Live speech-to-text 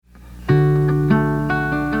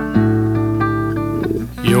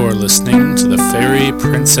You're listening to the Fairy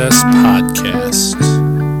Princess Podcast.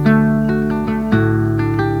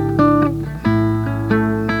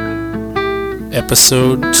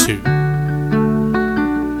 Episode 2.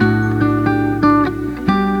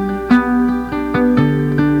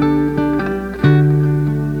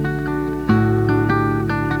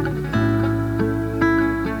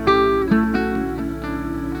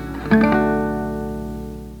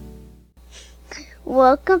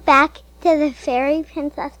 Welcome back to the Fairy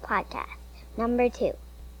Princess Podcast, number 2.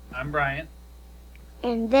 I'm Brian.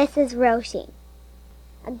 And this is Roshi.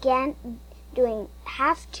 Again, doing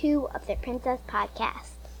half 2 of the Princess Podcast.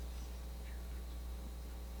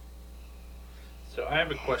 So I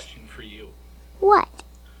have a question for you. What?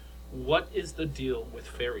 What is the deal with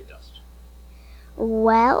fairy dust?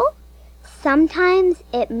 Well, sometimes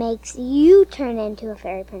it makes you turn into a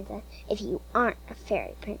fairy princess if you aren't a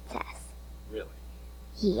fairy princess. Really?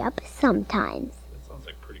 Yep, sometimes. That sounds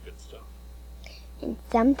like pretty good stuff. And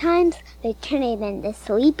sometimes they turn it into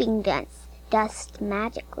sleeping dust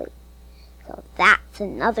magically. So that's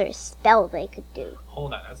another spell they could do.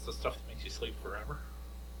 Hold on, that's the stuff that makes you sleep forever?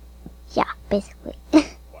 Yeah, basically.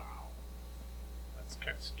 Wow. That's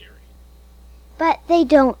kind of scary. But they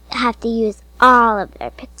don't have to use all of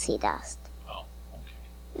their pixie dust. Oh, okay.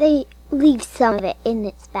 They leave some of it in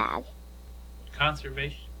its bag.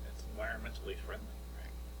 Conservation, it's environmentally friendly,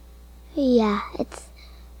 right? Yeah, it's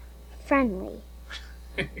friendly.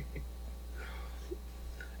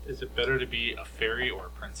 Is it better to be a fairy or a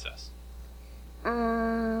princess?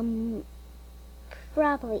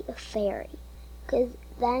 Probably a fairy. Because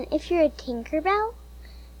then if you're a Tinkerbell,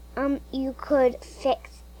 you could fix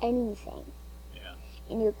anything. Yeah.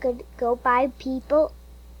 And you could go by people.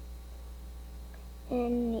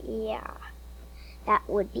 And yeah, that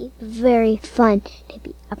would be very fun to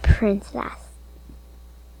be a princess.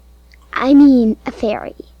 I mean, a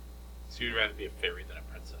fairy. So you'd rather be a fairy than a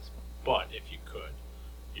princess. But if you could,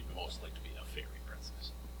 you'd most like to be a fairy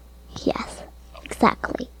princess. Yes,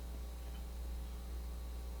 exactly.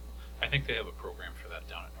 I think they have a program for that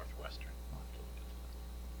down at Northwestern. I'll have to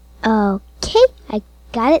look into that. Okay, I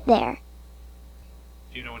got it there.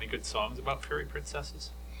 Do you know any good songs about fairy princesses?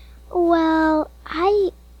 Well, I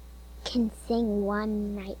can sing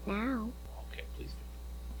one right now. Okay, please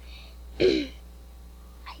do.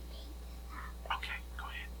 Okay, go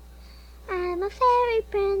ahead. I'm a fairy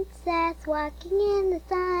princess walking in the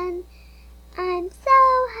sun. I'm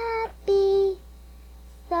so happy,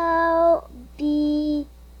 so be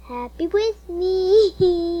happy with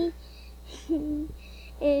me. In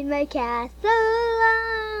my castle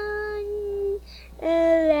on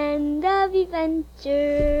a land of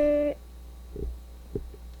adventure.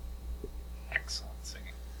 Excellent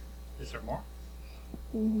singing. Is there more?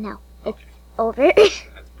 No, Okay, over.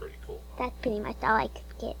 that's pretty cool. That's pretty much all I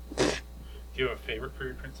could get. Do you have a favorite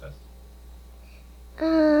fairy princess?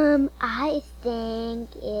 I think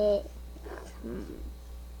it...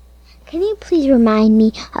 Can you please remind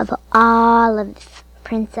me of all of the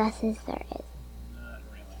princesses there is? Not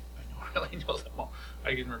really. I don't really know them all.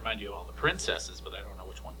 I can remind you of all the princesses, but I don't know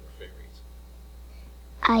which ones are fairies.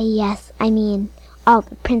 Yes, I mean, all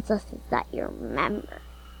the princesses that you remember.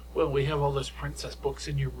 Well, we have all those princess books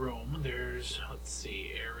in your room. There's, let's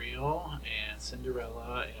see, Ariel and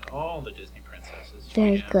Cinderella and all the Disney princesses.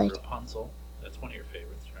 Very and good. Rapunzel. That's one of your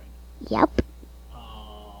favorites, right? Yep.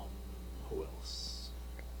 Who else?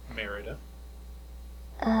 Merida.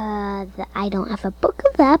 I don't have a book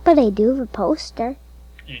of that, but I do have a poster.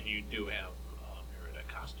 And you do have Merida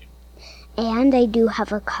costume. And I do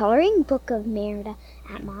have a coloring book of Merida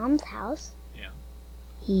at Mom's house. Yeah.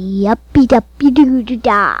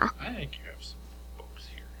 Yuppie-duppie-doo-doo-da. I think you have some books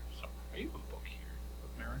here somewhere. You have a book here of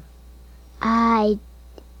Merida?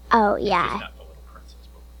 Oh, It's yeah. just not the Little Princess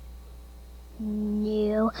book.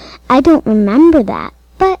 No, I don't remember that,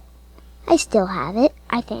 but I still have it,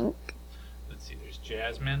 I think. Let's see, there's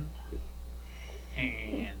Jasmine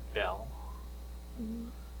and Belle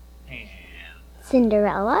and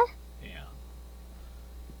Cinderella? yeah,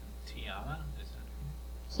 Tiana. Is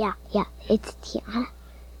that Yeah, it's Tiana.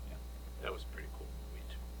 that was a pretty cool movie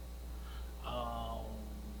too.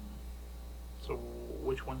 So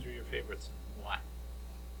which ones are your favorites and why?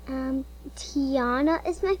 Tiana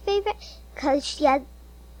is my favorite because she had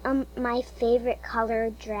my favorite color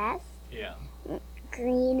dress. Yeah.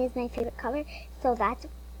 Green is my favorite color, so that's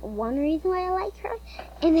one reason why I like her.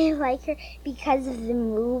 And I like her because of the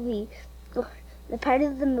movie. The part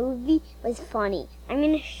of the movie was funny. I'm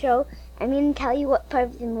gonna tell you what part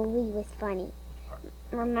of the movie was funny.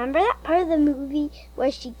 Remember that part of the movie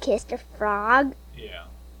where she kissed a frog? Yeah.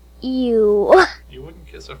 Ew. You wouldn't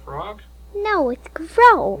kiss a frog? No, it's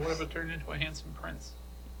gross. What if it turned into a handsome prince?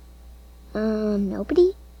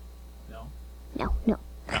 Nobody? No? No.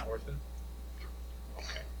 Not worth it? Okay.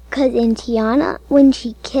 Because in Tiana, when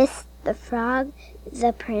she kissed the frog,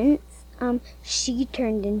 the prince, she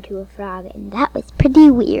turned into a frog, and that was pretty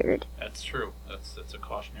weird. That's true. That's a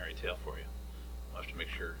cautionary tale for you. You'll have to make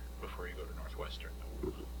sure before you go to Northwestern that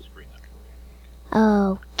we'll screen that for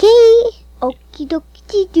you. Okay. Okie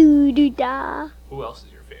dokie doo doo da. Who else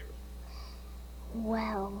is your favorite?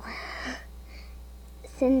 Well,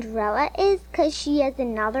 Cinderella is because she has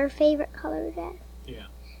another favorite color dress. Yeah.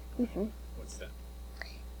 Mm-hmm. What's that?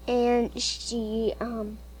 And she,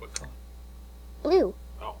 What color? blue.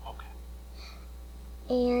 Oh, okay.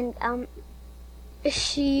 And,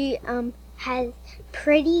 she, has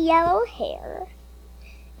pretty yellow hair.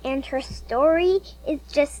 And her story is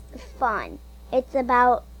just fun. It's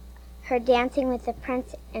about her dancing with the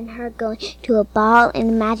prince and her going to a ball in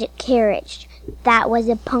a magic carriage. That was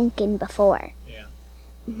a pumpkin before. Yeah.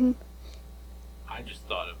 Mm-hmm. I just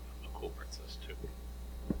thought of a cool princess, too.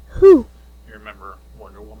 Who? You remember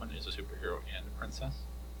Wonder Woman is a superhero and a princess?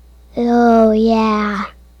 Oh, yeah.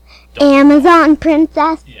 It's like Amazon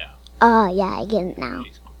princess? Yeah. Oh, yeah, I get it now.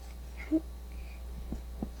 She's cool.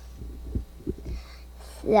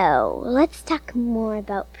 So, let's talk more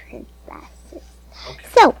about princesses. Okay.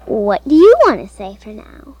 So, what do you want to say for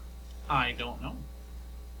now? I don't know.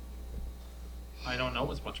 I don't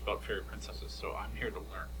know as much about fairy princesses, so I'm here to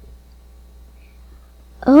learn.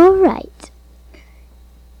 All right.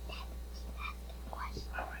 I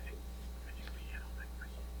think we handled that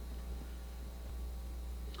question.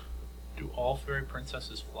 Do all fairy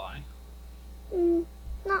princesses fly?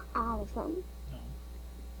 Not all of them. No.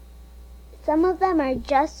 Some of them are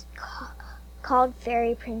just called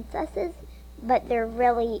fairy princesses, but they're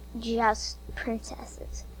really just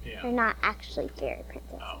princesses. Yeah. They're not actually fairy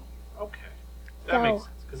princesses. Oh, okay. That So- makes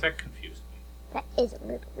sense, because that confused me. That is a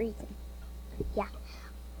little reason. Yeah.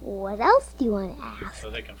 What else do you want to ask? So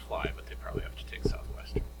they can fly, but they probably have to take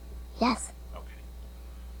Southwestern. Yes. Okay.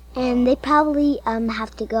 And they probably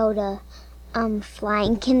have to go to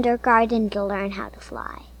flying kindergarten to learn how to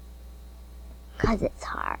fly. 'Cause it's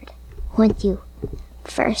hard once you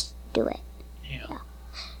first do it. Yeah.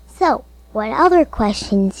 So, what other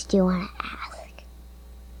questions do you want to ask?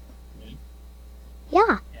 Me?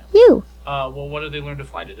 Yeah, Yeah. you. Well, what did they learn to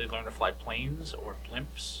fly? Did they learn to fly planes or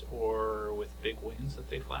blimps or with big wings that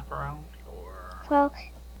they flap around? Or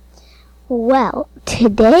Well,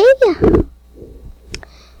 today.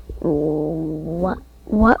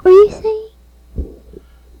 What were you saying?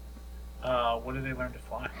 what did they learn to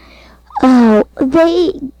fly? Oh, Flying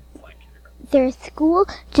kindergarten. their school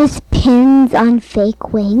just pins on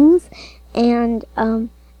fake wings, and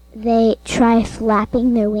they try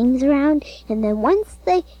flapping their wings around, and then once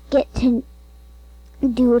they get to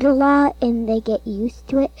do it a lot and they get used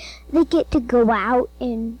to it, they get to go out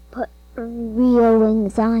and put real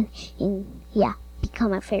wings on and, yeah,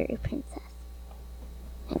 become a fairy princess.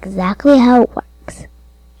 Exactly how it works.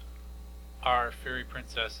 Are fairy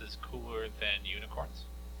princesses cooler than unicorns?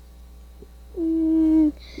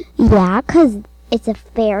 Yeah, 'cause it's a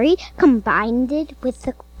fairy combined with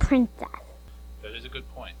a princess. That is a good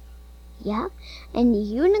point. Yeah, and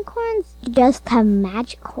unicorns just have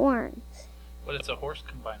magic horns. But it's a horse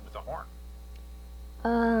combined with a horn.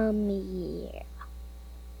 Yeah.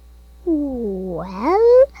 Well,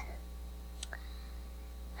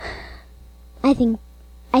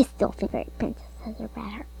 I still think fairy princesses are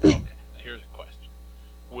better. Okay, now here's a question.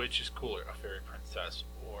 Which is cooler, a fairy princess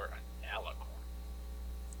or an alicorn?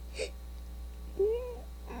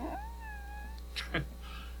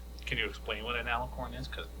 Can you explain what an alicorn is?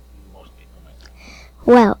 Because most people might know.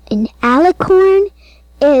 Well, an alicorn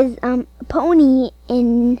is a pony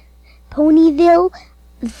in Ponyville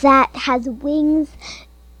that has wings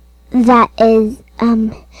that is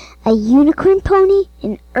a unicorn pony,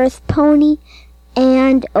 an earth pony,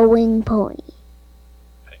 and a wing pony.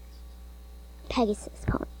 Pegasus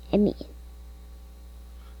pony, I mean.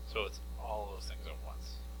 So it's all those things at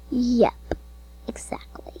once. Yep,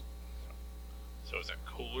 exactly. So is that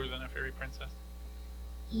cooler than a fairy princess?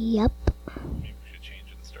 Yep. Maybe we should change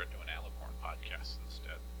it and start doing alicorn podcasts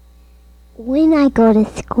instead. When I go to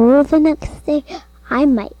school the next day, I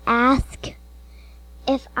might ask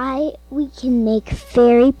if we can make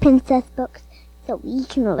fairy princess books so we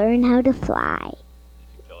can learn how to fly. You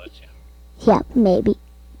think they'll let you? Yep, maybe.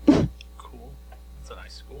 Cool. That's a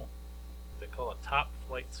nice school. They call a top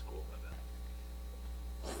flight school with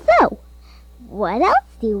it. So, what else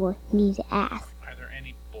do you want me to ask? Are there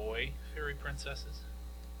any boy fairy princesses?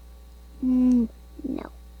 No. No.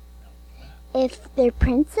 If they're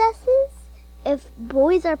princesses, if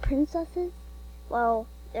boys are princesses, well,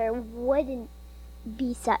 there wouldn't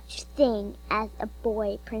be such thing as a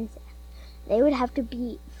boy princess. They would have to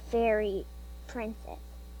be fairy princess.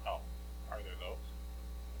 Oh, are there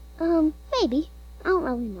those? Maybe. I don't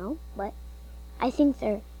really know, but I think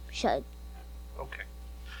there should. Okay.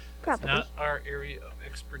 Probably. It's not our area of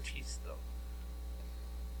expertise, though.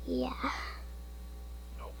 Yeah.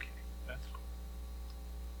 Okay, that's cool.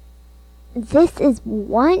 This is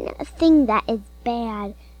one thing that is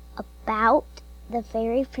bad about the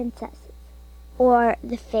fairy princesses, or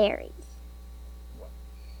the fairies. What?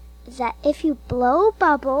 Is that if you blow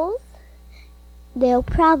bubbles, they'll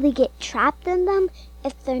probably get trapped in them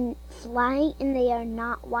if they're flying and they are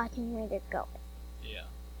not watching where they're going. Yeah.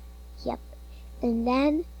 Yep. And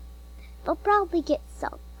then they'll probably get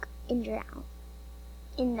sunk and drown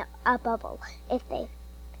in a bubble if the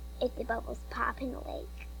bubbles pop in a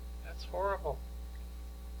lake. That's horrible.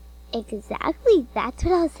 Exactly. That's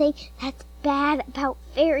what I was saying. That's bad about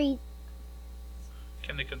fairies.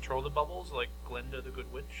 Can they control the bubbles like Glinda the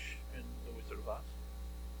Good Witch in The Wizard of Oz?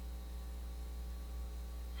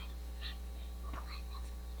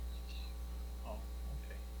 Oh,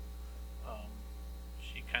 okay.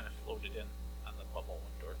 She kind of floated in on the bubble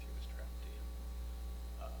when Dorothy was trapped in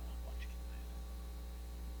Munchkin Land.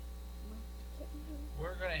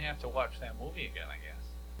 We're going to have to watch that movie again, I guess.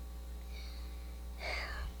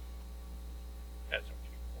 That's okay.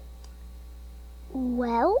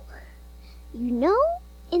 Well, you know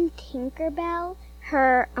in Tinkerbell,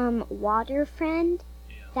 her water friend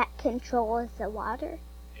Yeah. that controls the water,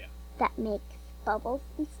 Yeah. that makes bubbles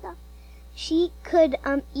and stuff, she could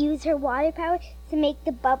use her water power to make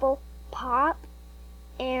the bubble pop,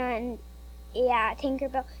 and yeah,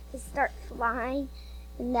 Tinkerbell to start flying,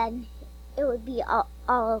 and then it would be all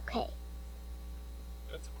okay.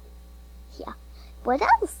 That's cool. Yeah. What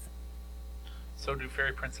else? So do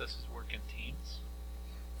fairy princesses work in teams?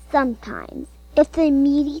 Sometimes. If they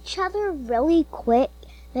meet each other really quick,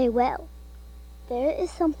 they will. There is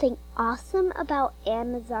something awesome about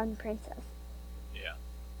Amazon Princess. Yeah.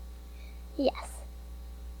 Yes.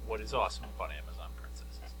 What is awesome about Amazon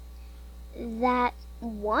princesses? That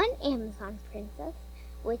one Amazon Princess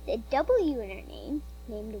with a W in her name,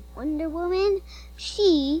 named Wonder Woman,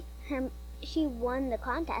 she won the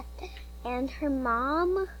contest, and her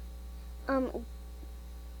mom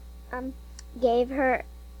gave her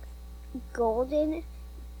golden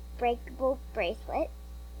breakable bracelet.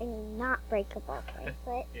 I mean, not breakable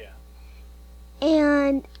bracelet. Yeah.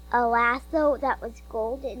 And a lasso that was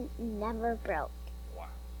gold and never broke. Wow.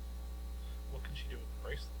 What can she do with the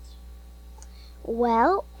bracelets?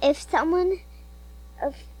 Well, if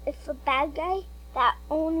a bad guy that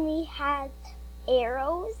only has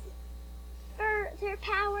arrows for their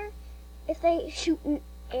power, if they shoot an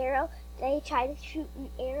arrow, they try to shoot an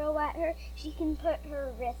arrow at her, she can put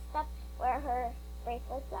her wrist up where her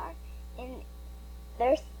bracelets are, and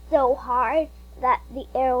they're so hard that the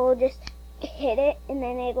arrow will just hit it, and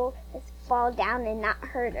then it'll just fall down and not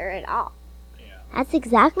hurt her at all. Yeah. That's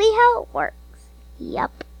exactly how it works.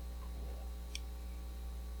 Yep.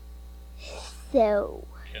 So,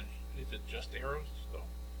 Is it just arrows, though?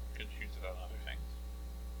 Can she use it on other things?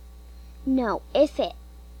 no, if it...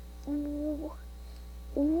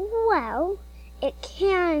 Well, it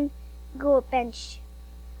can go against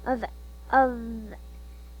other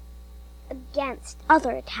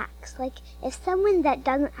attacks. Like, if someone that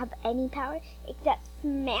doesn't have any power, except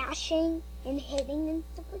smashing and hitting and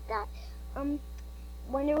stuff like that,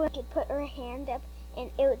 Wonder Woman could put her hand up and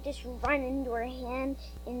it would just run into her hand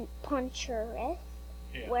and punch her wrist,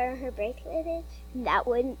 Yeah. where her bracelet is, and that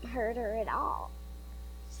wouldn't hurt her at all.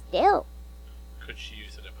 Still, Could she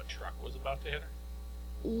use it if a truck was about to hit her?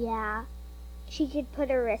 yeah, she could put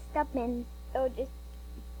her wrist up and it would just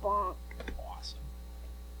bonk. Awesome.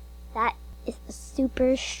 That is a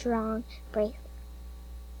super strong bracelet.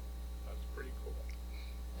 That's pretty cool.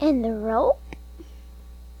 And the rope,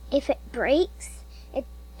 if it breaks, it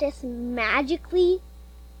just magically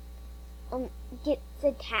gets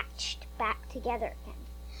attached back together again.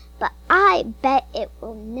 But I bet it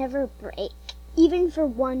will never break, even for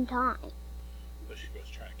one time. So she goes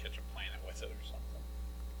trying to catch a planet with it or something.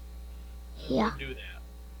 Yeah. Do that.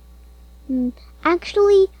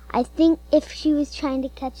 Actually, I think if she was trying to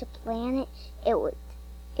catch a planet, it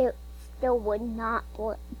still would not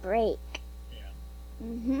break. Yeah.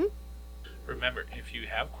 Remember, if you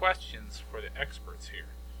have questions for the experts here,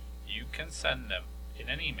 you can send them in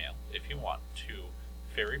an email, if you want, to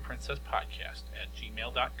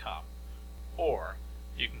fairyprincesspodcast@gmail.com, or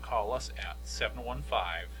you can call us at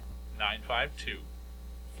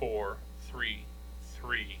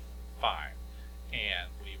 715-952-4335. and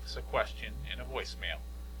leave us a question in a voicemail,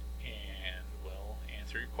 and we'll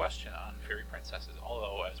answer your question on fairy princesses.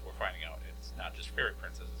 Although, as we're finding out, it's not just fairy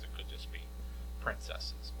princesses, it could just be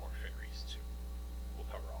princesses or fairies too. We'll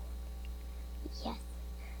cover all of Yes.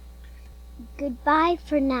 Goodbye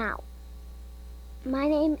for now. My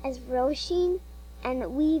name is Roisin,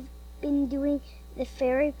 and we've been doing the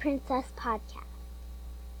Fairy Princess podcast.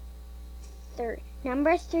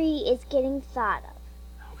 Number 3 is getting thought of.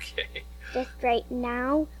 Okay. Just right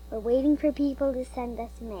now, we're waiting for people to send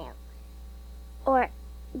us mail or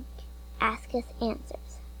ask us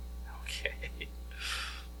answers. Okay.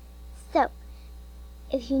 So,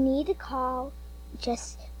 if you need to call,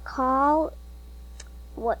 just call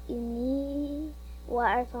what you need,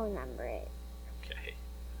 what our phone number is. Okay.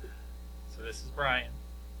 So this is Brian,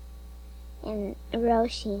 And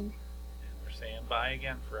Roisin. and we're saying bye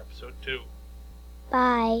again for episode 2.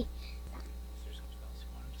 Bye. Is there something else you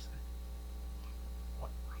wanted to say?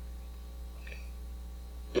 What?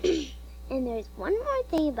 Okay. And there's one more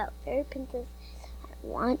thing about Fairy Princess I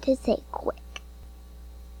want to say quick.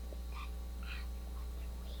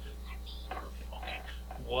 Okay.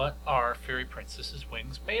 What are fairy princesses'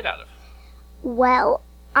 wings made out of? Well,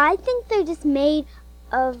 I think they're just made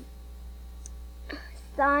of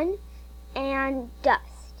sun and dust.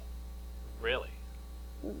 Really?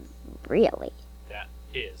 Really. That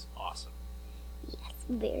is awesome. Yes,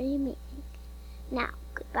 very amazing. Now,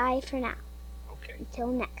 goodbye for now. Okay. Until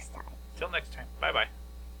next time. Till next time. Bye-bye.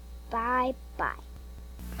 Bye-bye.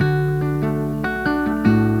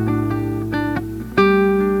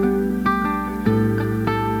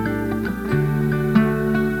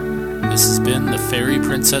 This has been the Fairy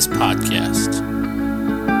Princess Podcast,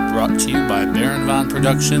 brought to you by Baron Von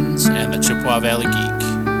Productions and the Chippewa Valley Geek.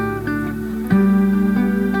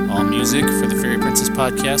 All music for the Fairy Princess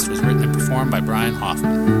Podcast was written and performed by Brian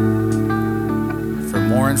Hoffman. For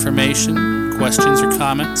more information, questions, or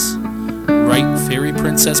comments, write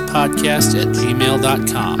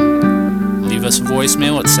fairyprincesspodcast@gmail.com. Leave us a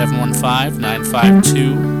voicemail at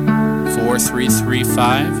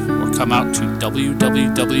 715-952-4335 or come out to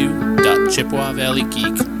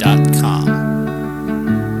www.chippewaValleyGeek.com.